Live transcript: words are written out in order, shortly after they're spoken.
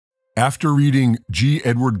After reading G.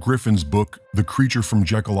 Edward Griffin's book, The Creature from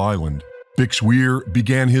Jekyll Island, Bix Weir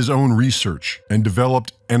began his own research and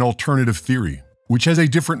developed an alternative theory, which has a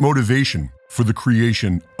different motivation for the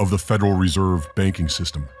creation of the Federal Reserve banking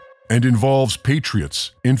system, and involves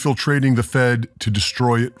patriots infiltrating the Fed to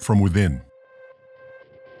destroy it from within.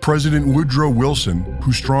 President Woodrow Wilson,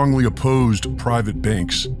 who strongly opposed private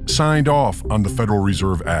banks, signed off on the Federal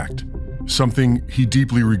Reserve Act, something he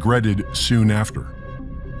deeply regretted soon after.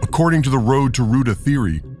 According to the Road to Ruta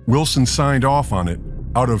theory, Wilson signed off on it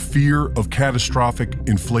out of fear of catastrophic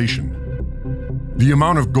inflation. The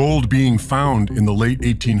amount of gold being found in the late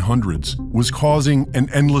 1800s was causing an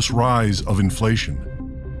endless rise of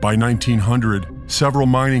inflation. By 1900, several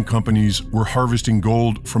mining companies were harvesting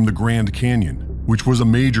gold from the Grand Canyon, which was a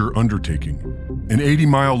major undertaking. An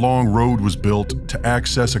 80-mile-long road was built to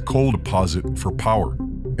access a coal deposit for power,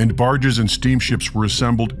 and barges and steamships were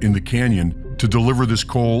assembled in the canyon to deliver this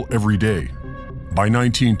coal every day. By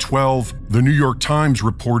 1912, the New York Times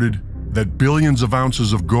reported that billions of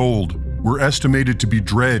ounces of gold were estimated to be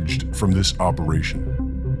dredged from this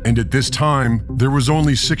operation. And at this time, there was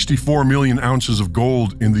only 64 million ounces of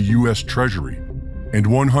gold in the US Treasury, and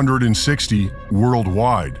 160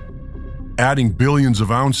 worldwide. Adding billions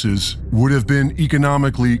of ounces would have been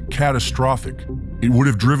economically catastrophic. It would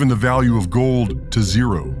have driven the value of gold to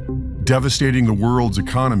zero, devastating the world's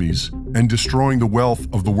economies and destroying the wealth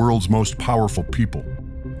of the world's most powerful people.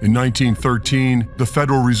 In 1913, the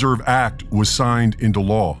Federal Reserve Act was signed into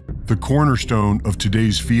law, the cornerstone of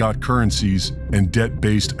today's fiat currencies and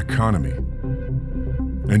debt-based economy.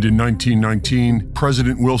 And in 1919,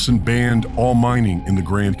 President Wilson banned all mining in the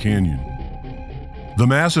Grand Canyon. The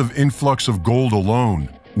massive influx of gold alone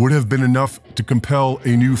would have been enough to compel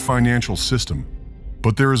a new financial system.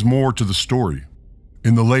 But there is more to the story.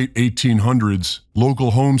 In the late 1800s, local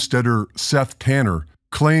homesteader Seth Tanner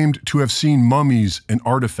claimed to have seen mummies and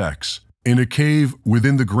artifacts in a cave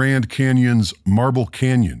within the Grand Canyon's Marble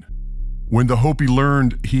Canyon. When the Hopi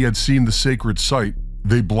learned he had seen the sacred site,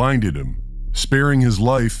 they blinded him, sparing his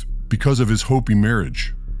life because of his Hopi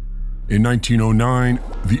marriage. In 1909,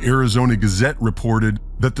 the Arizona Gazette reported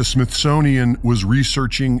that the Smithsonian was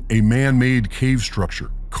researching a man-made cave structure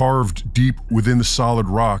carved deep within the solid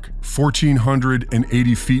rock,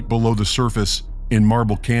 1,480 feet below the surface in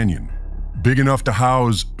Marble Canyon, big enough to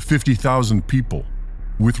house 50,000 people,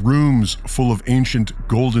 with rooms full of ancient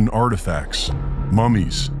golden artifacts,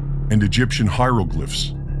 mummies, and Egyptian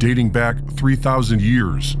hieroglyphs dating back 3,000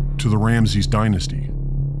 years to the Ramses dynasty.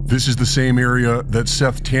 This is the same area that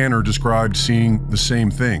Seth Tanner described seeing the same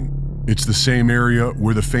thing. It's the same area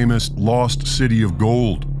where the famous Lost City of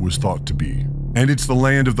Gold was thought to be. And it's the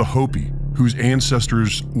land of the Hopi, whose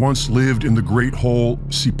ancestors once lived in the Great Hole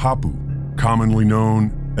Sipapu, commonly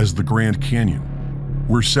known as the Grand Canyon,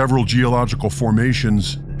 where several geological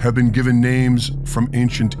formations have been given names from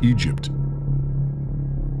ancient Egypt.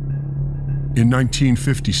 In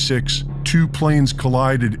 1956, two planes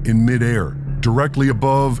collided in midair, directly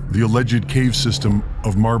above the alleged cave system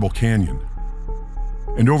of Marble Canyon.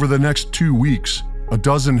 And over the next 2 weeks, a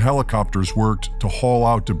dozen helicopters worked to haul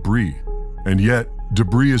out debris. And yet,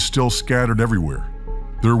 debris is still scattered everywhere.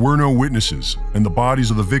 There were no witnesses, and the bodies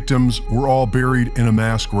of the victims were all buried in a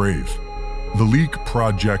mass grave. The Leak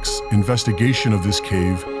Project's investigation of this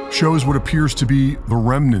cave shows what appears to be the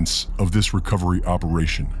remnants of this recovery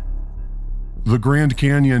operation. The Grand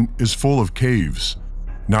Canyon is full of caves,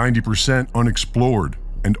 90% unexplored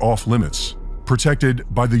and off-limits, protected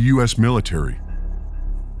by the US military.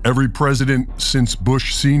 Every president since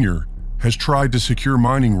Bush Sr. has tried to secure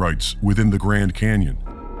mining rights within the Grand Canyon,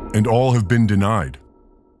 and all have been denied.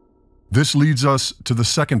 This leads us to the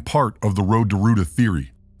second part of the Road to Ruta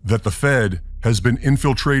theory, that the Fed has been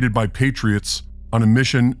infiltrated by patriots on a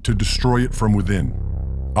mission to destroy it from within.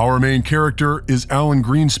 Our main character is Alan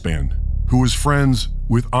Greenspan, who was friends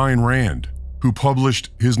with Ayn Rand, who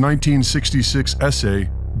published his 1966 essay,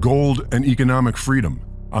 Gold and Economic Freedom,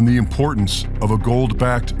 on the importance of a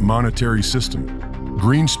gold-backed monetary system.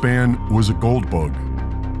 Greenspan was a gold bug.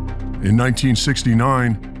 In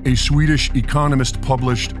 1969, a Swedish economist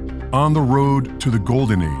published On the Road to the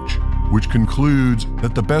Golden Age, which concludes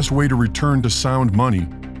that the best way to return to sound money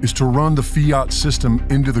is to run the fiat system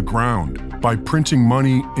into the ground by printing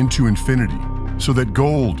money into infinity, so that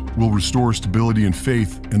gold will restore stability and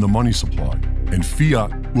faith in the money supply, and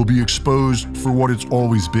fiat will be exposed for what it's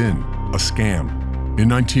always been, a scam. In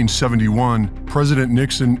 1971, President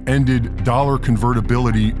Nixon ended dollar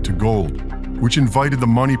convertibility to gold, which invited the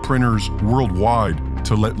money printers worldwide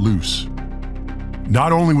to let loose.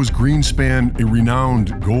 Not only was Greenspan a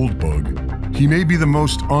renowned gold bug, He may be the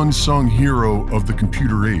most unsung hero of the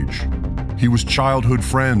computer age. He was childhood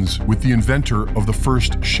friends with the inventor of the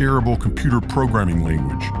first shareable computer programming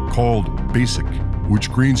language, called BASIC,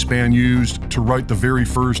 which Greenspan used to write the very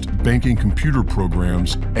first banking computer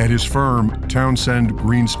programs at his firm, Townsend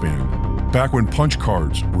Greenspan, back when punch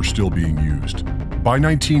cards were still being used. By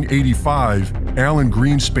 1985, Alan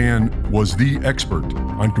Greenspan was the expert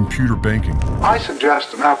on computer banking. I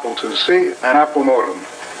suggest an Apple IIc and Apple modem.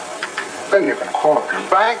 Then you can call up your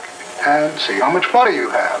bank and see how much money you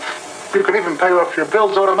have. You can even pay off your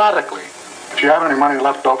bills automatically. If you have any money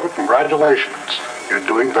left over, congratulations. You're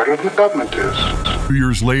doing better than the government is. 2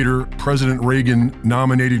 years later, President Reagan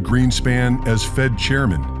nominated Greenspan as Fed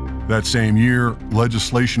chairman. That same year,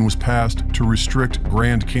 legislation was passed to restrict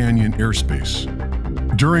Grand Canyon airspace.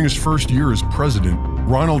 During his first year as president,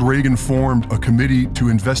 Ronald Reagan formed a committee to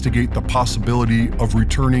investigate the possibility of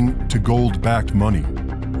returning to gold-backed money.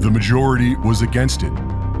 The majority was against it,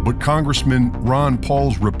 but Congressman Ron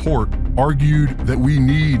Paul's report argued that we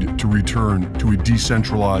need to return to a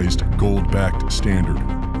decentralized gold-backed standard.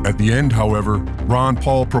 At the end, however, Ron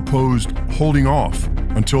Paul proposed holding off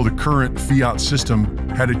until the current fiat system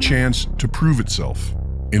had a chance to prove itself.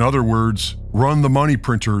 In other words, run the money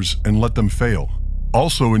printers and let them fail.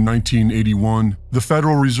 Also in 1981, the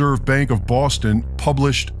Federal Reserve Bank of Boston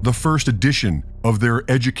published the first edition of their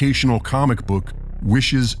educational comic book,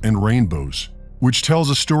 Wishes and Rainbows, which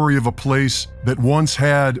tells a story of a place that once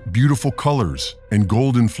had beautiful colors and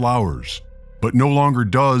golden flowers, but no longer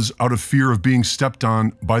does out of fear of being stepped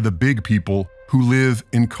on by the big people who live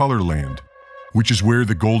in Colorland, which is where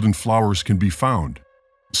the golden flowers can be found.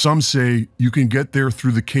 Some say you can get there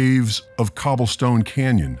through the caves of Cobblestone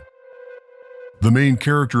Canyon. The main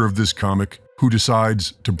character of this comic, who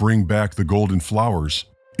decides to bring back the golden flowers,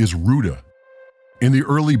 is Ruta. In the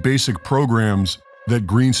early basic programs that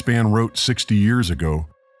Greenspan wrote 60 years ago,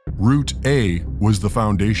 Route A was the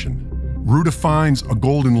foundation. Ruta finds a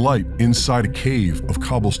golden light inside a cave of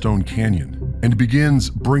Cobblestone Canyon and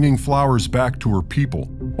begins bringing flowers back to her people,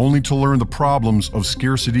 only to learn the problems of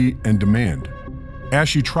scarcity and demand. As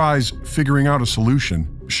she tries figuring out a solution,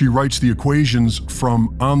 she writes the equations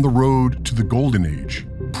from On the Road to the Golden Age,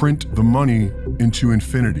 print the money into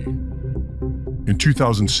infinity. In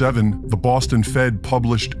 2007, the Boston Fed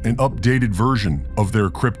published an updated version of their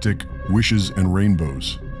cryptic Wishes and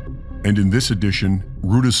Rainbows. And in this edition,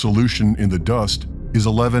 Ruta's solution in the dust is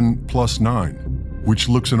 11 plus 9, which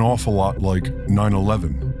looks an awful lot like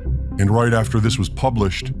 9/11. And right after this was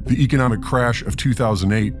published, the economic crash of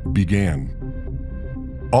 2008 began.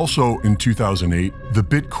 Also in 2008, the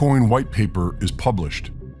Bitcoin white paper is published.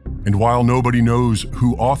 And while nobody knows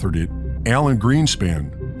who authored it, Alan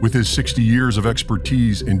Greenspan, with his 60 years of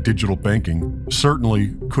expertise in digital banking,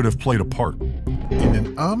 certainly could have played a part. In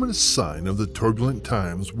an ominous sign of the turbulent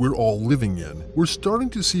times we're all living in, we're starting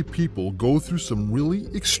to see people go through some really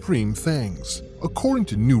extreme things. According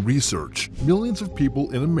to new research, millions of people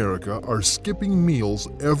in America are skipping meals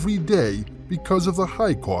every day because of the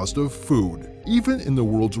high cost of food. Even in the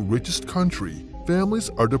world's richest country, families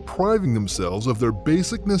are depriving themselves of their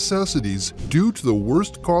basic necessities due to the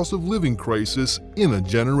worst cost of living crisis in a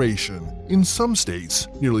generation. In some states,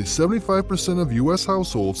 nearly 75% of U.S.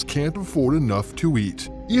 households can't afford enough to eat.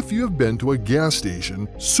 If you have been to a gas station,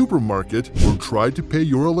 supermarket, or tried to pay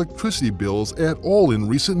your electricity bills at all in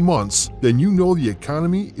recent months, then you know the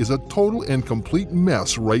economy is a total and complete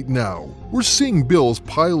mess right now. We're seeing bills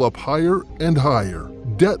pile up higher and higher.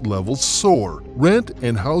 Debt levels soar, rent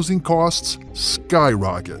and housing costs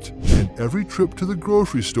skyrocket, and every trip to the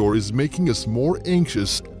grocery store is making us more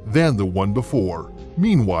anxious than the one before.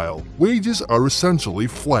 Meanwhile, wages are essentially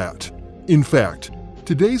flat. In fact,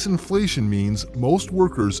 today's inflation means most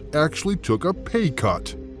workers actually took a pay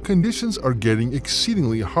cut. Conditions are getting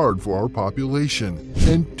exceedingly hard for our population,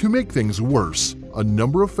 and to make things worse, a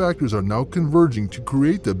number of factors are now converging to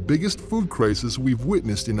create the biggest food crisis we've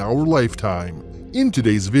witnessed in our lifetime. In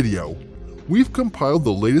today's video, we've compiled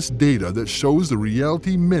the latest data that shows the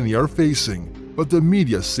reality many are facing, but the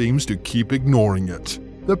media seems to keep ignoring it.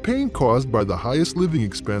 The pain caused by the highest living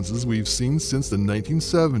expenses we've seen since the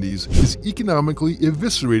 1970s is economically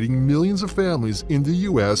eviscerating millions of families in the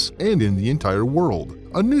US and in the entire world.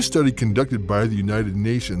 A new study conducted by the United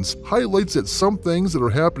Nations highlights that some things that are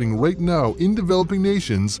happening right now in developing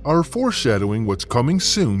nations are foreshadowing what's coming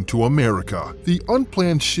soon to America. The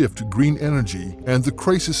unplanned shift to green energy and the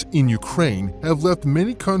crisis in Ukraine have left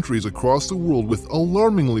many countries across the world with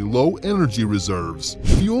alarmingly low energy reserves.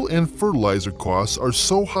 Fuel and fertilizer costs are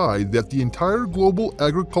so high that the entire global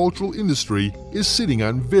agricultural industry is sitting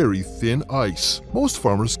on very thin ice. Most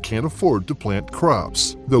farmers can't afford to plant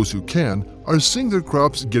crops. Those who can are seeing their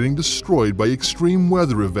crops getting destroyed by extreme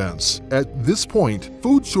weather events. At this point,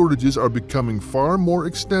 food shortages are becoming far more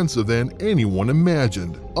extensive than anyone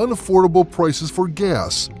imagined. Unaffordable prices for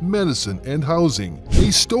gas, medicine, and housing,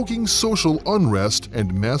 a stoking social unrest,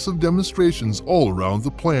 and massive demonstrations all around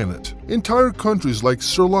the planet. Entire countries like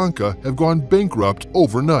Sri Lanka have gone bankrupt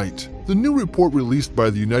overnight. The new report released by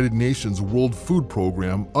the United Nations World Food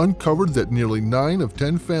Program uncovered that nearly 9 of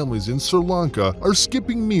 10 families in Sri Lanka are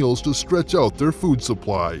skipping meals to stretch out their food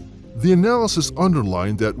supply. The analysis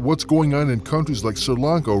underlined that what's going on in countries like Sri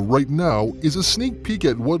Lanka right now is a sneak peek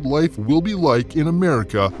at what life will be like in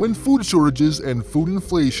America when food shortages and food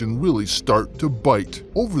inflation really start to bite.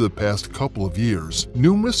 Over the past couple of years,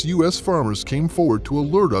 numerous U.S. farmers came forward to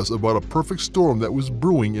alert us about a perfect storm that was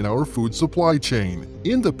brewing in our food supply chain.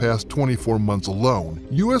 In the past 24 months alone,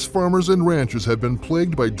 U.S. farmers and ranchers have been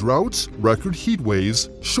plagued by droughts, record heat waves,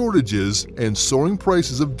 shortages, and soaring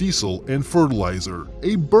prices of diesel and fertilizer.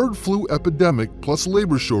 A bird flu epidemic plus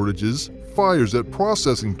labor shortages, fires at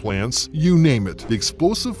processing plants, you name it. The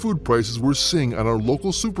explosive food prices we're seeing on our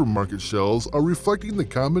local supermarket shelves are reflecting the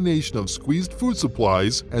combination of squeezed food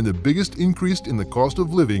supplies and the biggest increase in the cost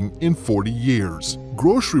of living in 40 years.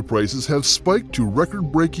 Grocery prices have spiked to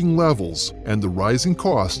record-breaking levels, and the rising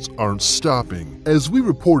costs aren't stopping. As we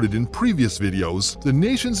reported in previous videos, the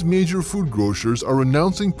nation's major food grocers are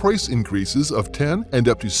announcing price increases of 10 and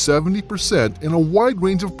up to 70% in a wide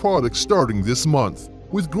range of products starting this month.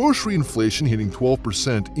 With grocery inflation hitting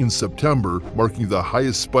 12% in September, marking the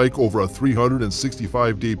highest spike over a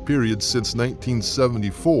 365-day period since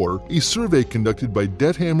 1974, a survey conducted by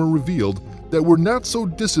Debt Hammer revealed that we're not so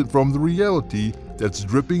distant from the reality that's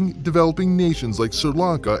gripping developing nations like Sri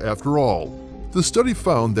Lanka after all. The study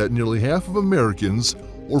found that nearly half of Americans,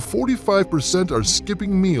 or 45%, are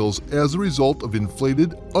skipping meals as a result of inflated,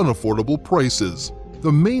 unaffordable prices.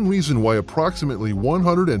 The main reason why approximately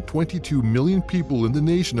 122 million people in the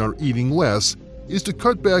nation are eating less is to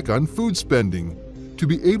cut back on food spending, to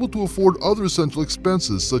be able to afford other essential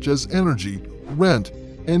expenses such as energy, rent,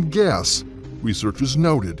 and gas, researchers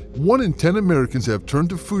noted. 1 in 10 Americans have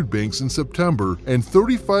turned to food banks in September, and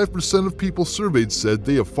 35% of people surveyed said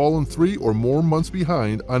they have fallen 3 or more months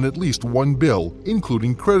behind on at least one bill,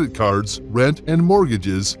 including credit cards, rent, and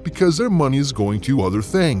mortgages, because their money is going to other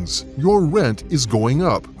things. Your rent is going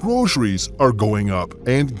up, groceries are going up,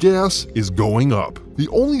 and gas is going up. The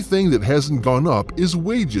only thing that hasn't gone up is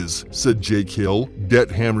wages, said Jake Hill, Debt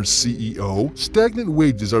Hammer's CEO. Stagnant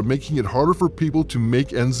wages are making it harder for people to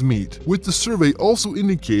make ends meet, with the survey also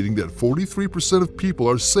indicating that 43% of people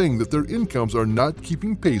are saying that their incomes are not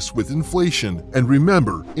keeping pace with inflation. And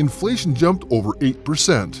remember, inflation jumped over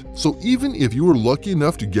 8%. So even if you were lucky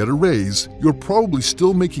enough to get a raise, you're probably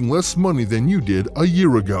still making less money than you did a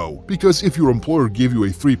year ago. Because if your employer gave you a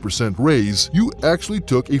 3% raise, you actually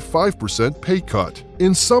took a 5% pay cut.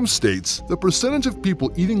 In some states, the percentage of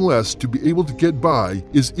people eating less to be able to get by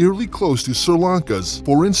is eerily close to Sri Lanka's.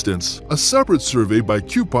 For instance, a separate survey by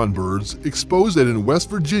Coupon Birds exposed that in West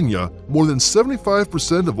Virginia, more than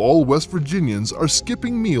 75% of all West Virginians are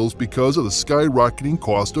skipping meals because of the skyrocketing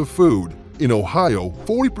cost of food. In Ohio,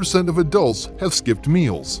 40% of adults have skipped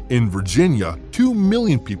meals. In Virginia, 2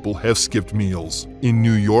 million people have skipped meals. In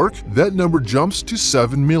New York, that number jumps to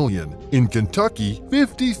 7 million. In Kentucky,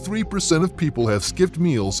 53% of people have skipped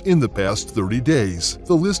meals in the past 30 days.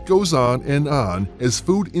 The list goes on as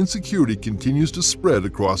food insecurity continues to spread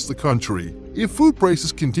across the country. If food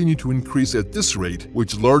prices continue to increase at this rate,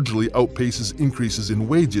 which largely outpaces increases in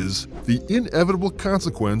wages, the inevitable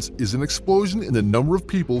consequence is an explosion in the number of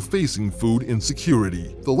people facing food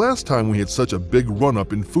insecurity. The last time we had such a big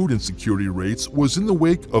run-up in food insecurity rates was in the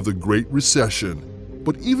wake of the Great Recession.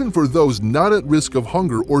 But even for those not at risk of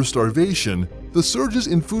hunger or starvation, the surges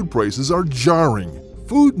in food prices are jarring.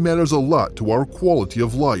 Food matters a lot to our quality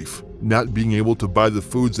of life. Not being able to buy the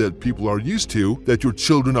foods that people are used to, that your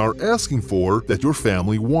children are asking for, that your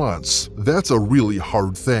family wants. That's a really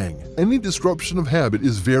hard thing. Any disruption of habit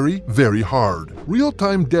is very, very hard.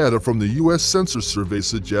 Real-time data from the U.S. Census Survey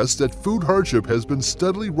suggests that food hardship has been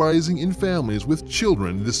steadily rising in families with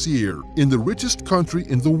children this year. In the richest country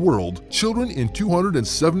in the world, children in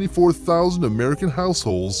 274,000 American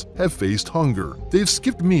households have faced hunger. They've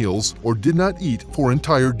skipped meals or did not eat for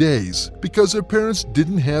entire days because their parents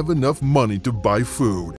didn't have enough money to buy food.